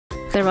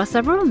There are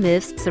several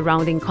myths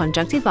surrounding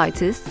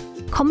conjunctivitis,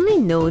 commonly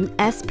known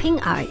as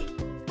pink eye.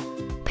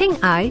 Pink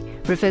eye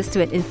refers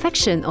to an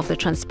infection of the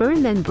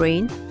transparent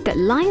membrane that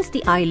lines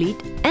the eyelid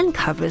and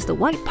covers the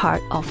white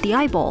part of the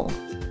eyeball.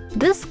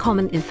 This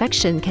common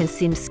infection can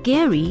seem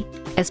scary,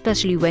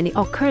 especially when it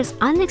occurs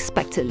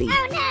unexpectedly.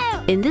 Oh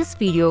no! In this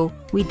video,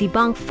 we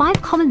debunk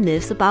 5 common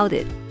myths about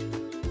it.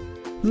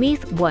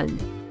 Myth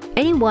 1.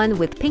 Anyone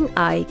with pink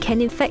eye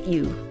can infect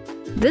you.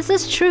 This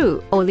is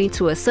true only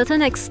to a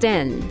certain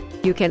extent.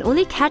 You can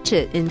only catch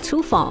it in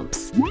 2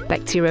 forms: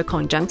 bacterial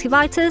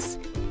conjunctivitis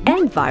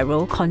and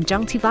viral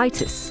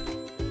conjunctivitis.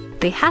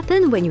 They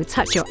happen when you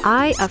touch your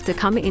eye after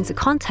coming into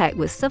contact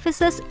with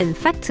surfaces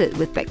infected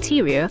with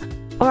bacteria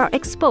or are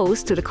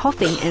exposed to the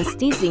coughing and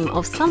sneezing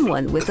of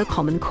someone with a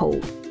common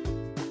cold.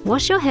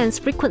 Wash your hands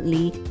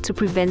frequently to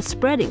prevent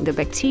spreading the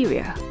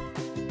bacteria.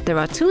 There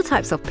are 2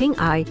 types of pink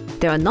eye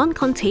that are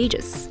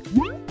non-contagious: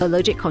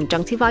 allergic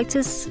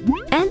conjunctivitis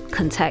and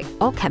contact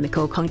or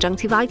chemical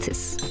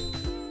conjunctivitis.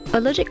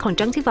 Allergic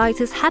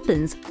conjunctivitis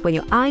happens when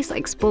your eyes are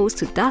exposed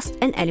to dust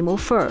and animal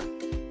fur,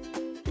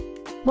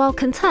 while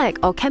contact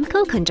or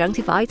chemical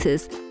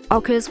conjunctivitis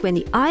occurs when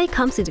the eye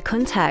comes into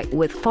contact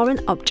with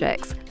foreign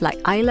objects like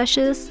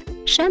eyelashes,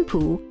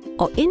 shampoo,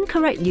 or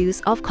incorrect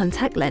use of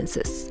contact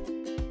lenses.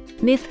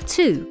 Myth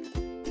 2.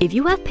 If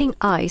you have pink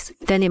eyes,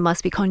 then it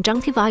must be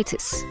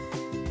conjunctivitis.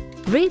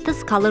 Red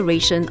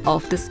discoloration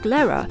of the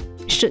sclera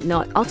should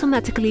not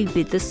automatically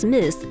be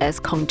dismissed as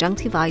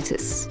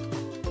conjunctivitis.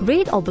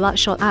 Red or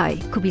bloodshot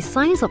eye could be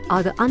signs of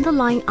other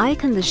underlying eye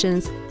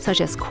conditions such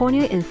as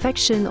corneal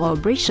infection or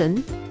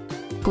abrasion,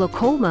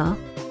 glaucoma,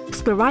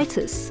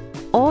 scleritis,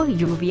 or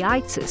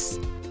uveitis.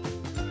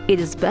 It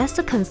is best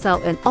to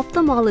consult an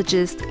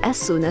ophthalmologist as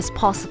soon as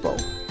possible.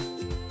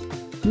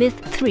 Myth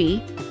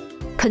 3.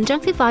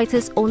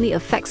 Conjunctivitis only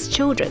affects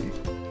children.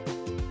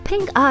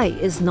 Pink eye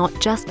is not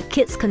just a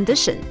kid's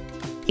condition.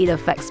 It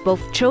affects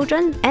both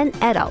children and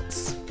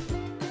adults.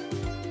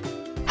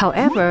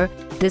 However,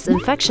 this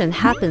infection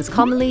happens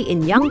commonly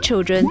in young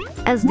children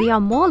as they are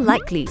more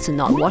likely to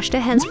not wash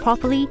their hands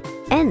properly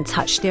and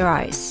touch their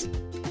eyes.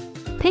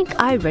 Pink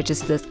eye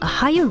registers a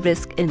higher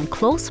risk in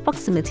close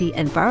proximity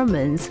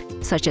environments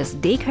such as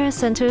daycare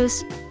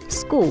centers,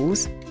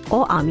 schools,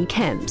 or army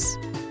camps.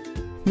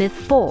 Myth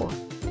 4.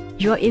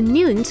 You are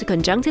immune to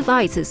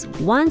conjunctivitis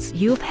once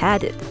you've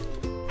had it.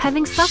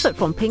 Having suffered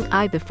from pink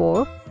eye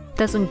before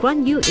doesn't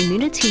grant you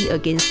immunity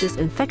against this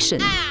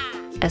infection,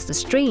 as the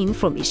strain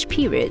from each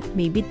period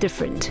may be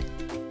different.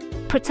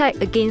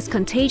 Protect against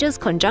contagious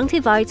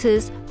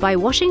conjunctivitis by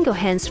washing your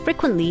hands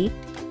frequently,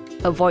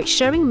 avoid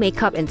sharing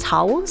makeup and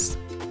towels,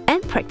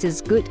 and practice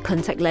good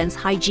contact lens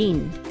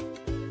hygiene.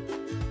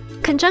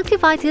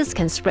 Conjunctivitis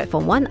can spread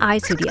from one eye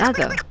to the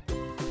other.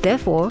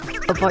 Therefore,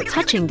 avoid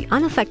touching the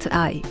unaffected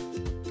eye.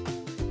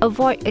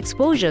 Avoid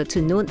exposure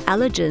to known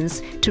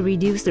allergens to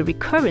reduce the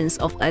recurrence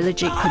of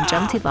allergic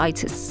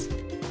conjunctivitis.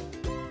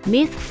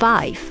 Myth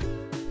 5.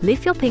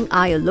 Leave your pink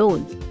eye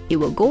alone. It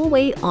will go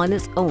away on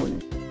its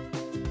own.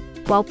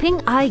 While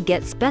pink eye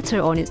gets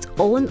better on its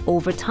own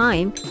over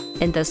time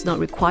and does not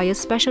require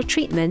special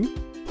treatment,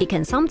 it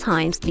can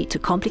sometimes lead to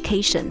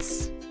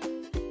complications.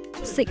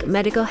 Seek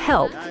medical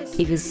help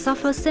if you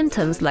suffer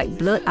symptoms like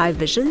blurred eye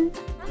vision,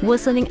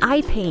 worsening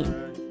eye pain,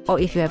 or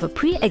if you have a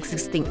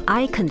pre-existing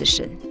eye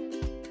condition.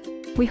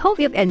 We hope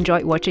you've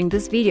enjoyed watching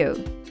this video.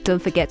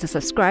 Don't forget to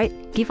subscribe,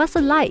 give us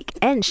a like,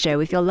 and share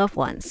with your loved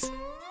ones.